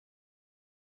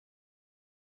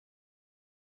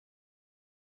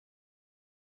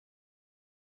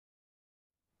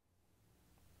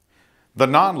The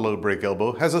non-load brake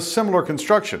elbow has a similar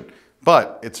construction,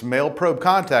 but its male probe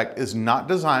contact is not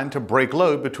designed to break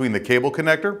load between the cable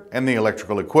connector and the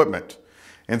electrical equipment.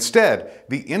 Instead,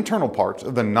 the internal parts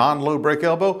of the non-load brake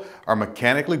elbow are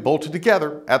mechanically bolted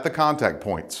together at the contact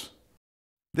points.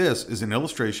 This is an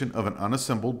illustration of an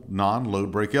unassembled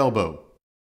non-load brake elbow.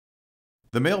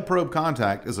 The male probe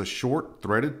contact is a short,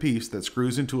 threaded piece that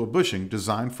screws into a bushing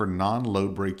designed for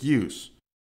non-load brake use.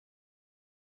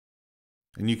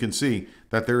 And you can see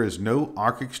that there is no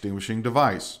arc extinguishing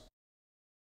device.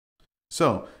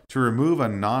 So, to remove a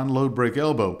non-load brake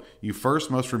elbow, you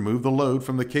first must remove the load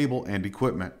from the cable and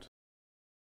equipment.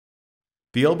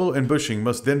 The elbow and bushing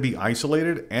must then be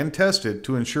isolated and tested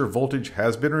to ensure voltage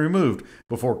has been removed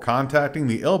before contacting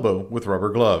the elbow with rubber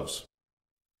gloves.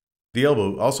 The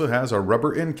elbow also has a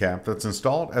rubber end cap that's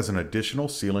installed as an additional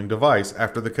sealing device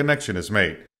after the connection is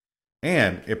made,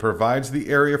 and it provides the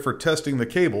area for testing the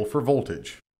cable for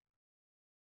voltage.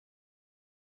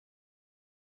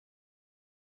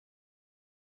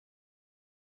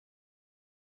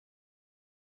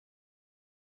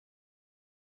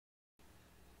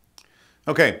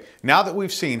 Okay, now that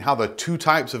we've seen how the two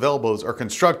types of elbows are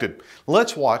constructed,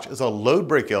 let's watch as a load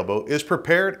brake elbow is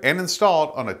prepared and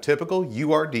installed on a typical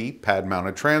URD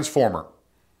pad-mounted transformer.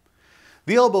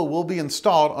 The elbow will be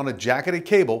installed on a jacketed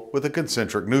cable with a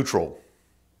concentric neutral.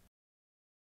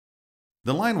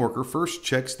 The line worker first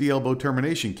checks the elbow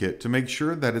termination kit to make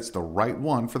sure that it's the right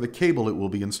one for the cable it will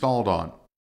be installed on.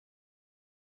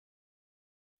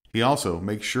 He also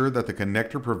makes sure that the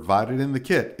connector provided in the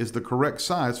kit is the correct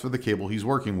size for the cable he's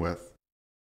working with.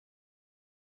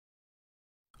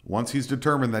 Once he's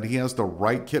determined that he has the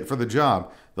right kit for the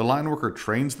job, the line worker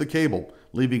trains the cable,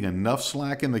 leaving enough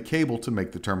slack in the cable to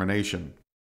make the termination.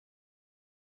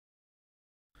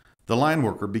 The line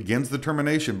worker begins the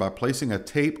termination by placing a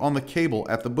tape on the cable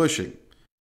at the bushing.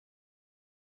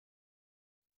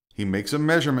 He makes a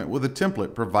measurement with a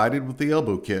template provided with the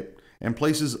elbow kit and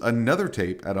places another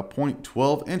tape at a point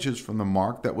 12 inches from the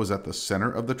mark that was at the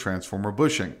center of the transformer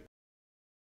bushing.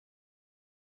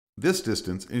 This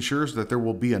distance ensures that there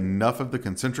will be enough of the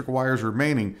concentric wires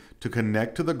remaining to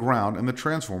connect to the ground and the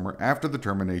transformer after the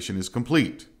termination is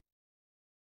complete.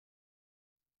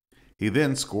 He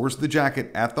then scores the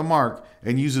jacket at the mark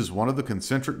and uses one of the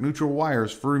concentric neutral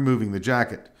wires for removing the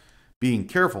jacket, being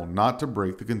careful not to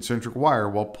break the concentric wire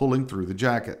while pulling through the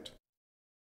jacket.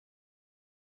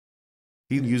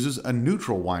 He uses a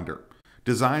neutral winder,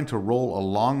 designed to roll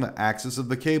along the axis of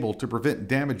the cable to prevent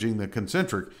damaging the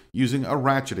concentric using a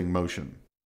ratcheting motion.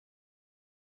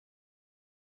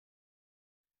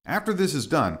 After this is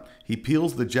done, he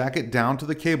peels the jacket down to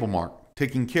the cable mark,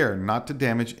 taking care not to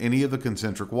damage any of the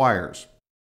concentric wires.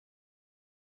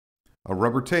 A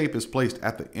rubber tape is placed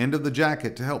at the end of the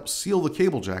jacket to help seal the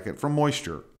cable jacket from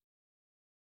moisture.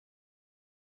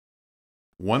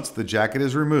 Once the jacket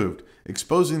is removed,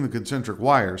 exposing the concentric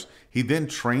wires, he then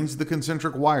trains the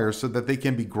concentric wires so that they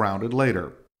can be grounded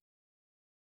later.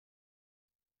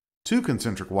 Two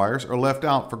concentric wires are left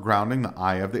out for grounding the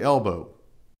eye of the elbow.